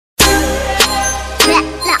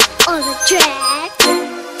track.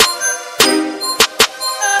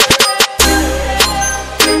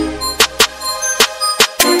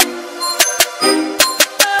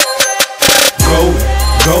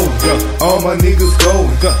 Go, all my niggas going,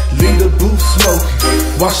 leave the booth smoking,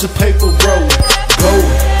 watch the paper rolling. Go,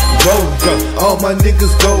 all my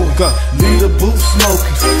niggas going, leave the booth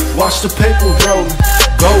smoking, watch the paper rolling.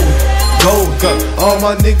 Go, all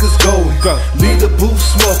my niggas going, leave the booth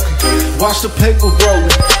smoking, watch the paper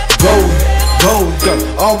rolling. Go,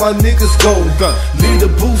 all my niggas going, leave the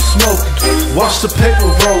booth smoking, watch the paper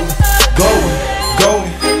rolling.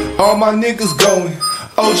 Going, all my niggas going.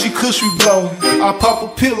 OG Kush we blowin', I pop a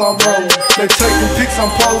pill, I'm rollin'. They taking pics,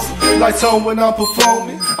 I'm posing, lights on when I'm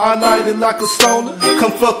performing. I light it like a stoner,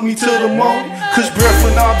 come fuck me till the morning. Kush breath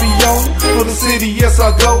when I be on it, for the city, yes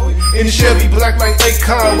I go it. In the Chevy black like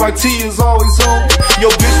Akon, white tee is always on it. Yo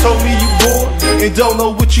bitch told me you bored, and don't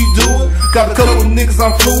know what you doing. Got a couple of niggas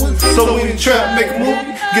I'm fluent, so in the trap, make a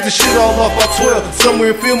movie. Get the shit all off by 12,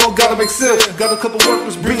 somewhere in Fillmore, gotta make sales. Got a couple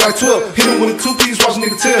workers, bring like 12, hit him with a 2-piece, watch a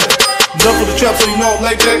nigga tell. Love for the trap, so you know I'm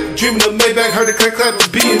laid back. Dreaming of Maybach, heard the clap clap,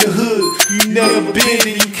 be in the hood. You never been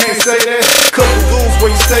and you can't say that. Couple goons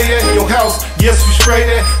where you stay at, your house, yes we spray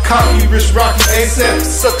that. Copy, rich, rocky, ASAP,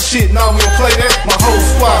 suck shit, nah we don't play that. My whole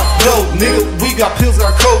squad, dope, nigga, we got pills,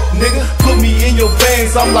 got coke, nigga. Put me in your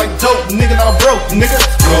veins, I'm like dope, nigga, now broke, nigga.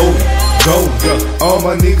 Go, all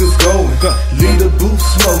my niggas going, leave the booth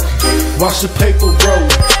smoking, watch the paper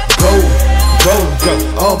rolling. Go,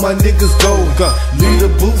 all my niggas going, leave the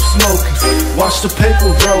booth smoking, watch the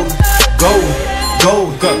paper rolling. Go,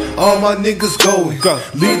 all my niggas going,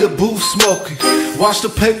 leave the booth smoking, watch the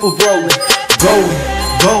paper rolling. Go,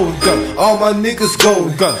 all my niggas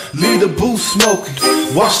going, leave the booth smoking,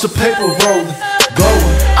 watch the paper rolling.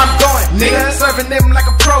 I'm going, nigga, serving them like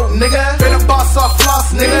a pro, nigga. Been a boss off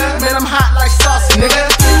floss, nigga. Man, I'm hot like sauce, nigga.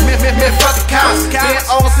 Man, fuck the cops. Been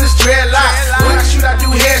on since dreadlocks. When I shoot, I do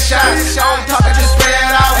headshots. I don't talk, I just spread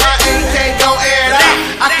it out. My aim can't go air it out.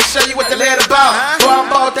 I can show you what the lead about. Boy, I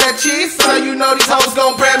bought that cheese, so you know these hoes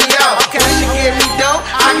gon' bread me out. Okay, she give me dope,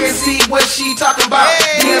 I can see what she talking about.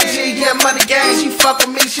 DMG, yeah, money gang. She fuck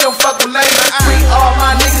with me, she don't fuck with lame. Free all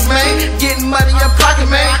my niggas, man. Getting money in pocket,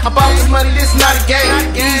 man. I bought this money, this not a game.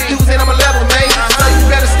 These dudes and I'm a level, man. So you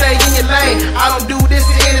better stay in your lane. I don't do this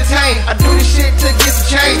to entertain. I do this shit to get some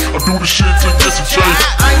change.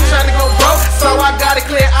 I ain't trying to go broke, so I gotta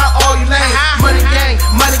clear out all you lanes.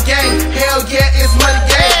 Money gang, hell yeah, it's money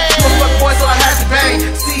gang. You a fuck boy, so I had to bang.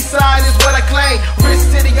 Seaside is what I claim. Rich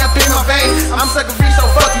city up in my veins. I'm sucker free, so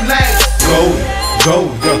fuck you lame. Go,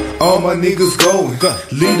 all my niggas going,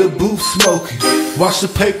 leave the booth smoking, watch the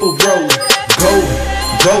paper rolling. Go,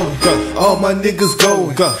 all my niggas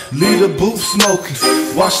going, leave the booth smoking,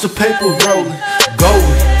 watch the paper rolling. Go,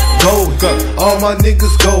 all my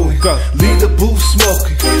niggas going, leave the booth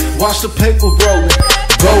smoking, watch the paper rolling.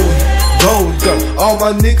 Go, all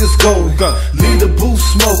my niggas going, leave the booth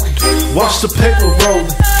smoking, watch the paper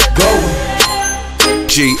rolling.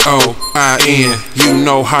 GOIN, you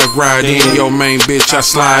know how I ride in. Your main bitch, I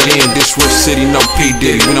slide in. This Rich City, no P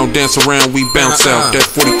Diddy. We don't dance around, we bounce out. That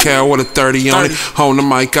 40 cal with a 30 on it. On the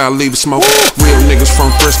mic, I leave it smoke. Real niggas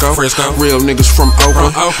from Frisco, real niggas from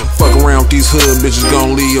Oakland. Fuck around with these hood bitches,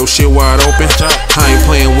 gon' leave your shit wide open. I ain't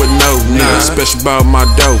playing with no nigga, especially about my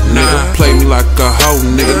dope, nigga. Play me like a hoe,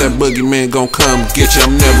 nigga. That boogeyman gon' come get you.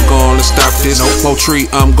 I'm never gonna stop this.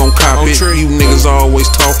 Motree, I'm gon' cop it. You niggas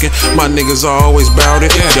always talking, my niggas always bout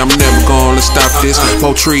it. I'm never gonna stop this.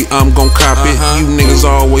 Motree, I'm gon' cop it. You niggas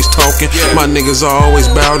always talking, my niggas always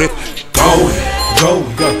bout it. Go,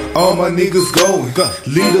 all my niggas going,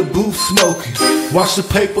 leave the booth smoking, watch the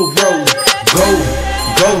paper rolling. Go,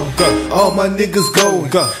 all my niggas going,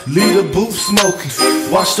 leave the booth smoking,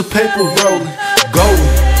 watch the paper rolling. Go,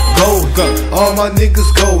 all my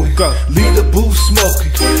niggas going, leave the booth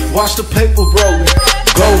smoking, watch the paper rolling.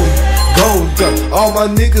 Go, all my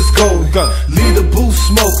niggas going, leave the booth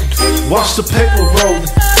smoking, watch the paper rolling.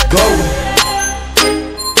 Go.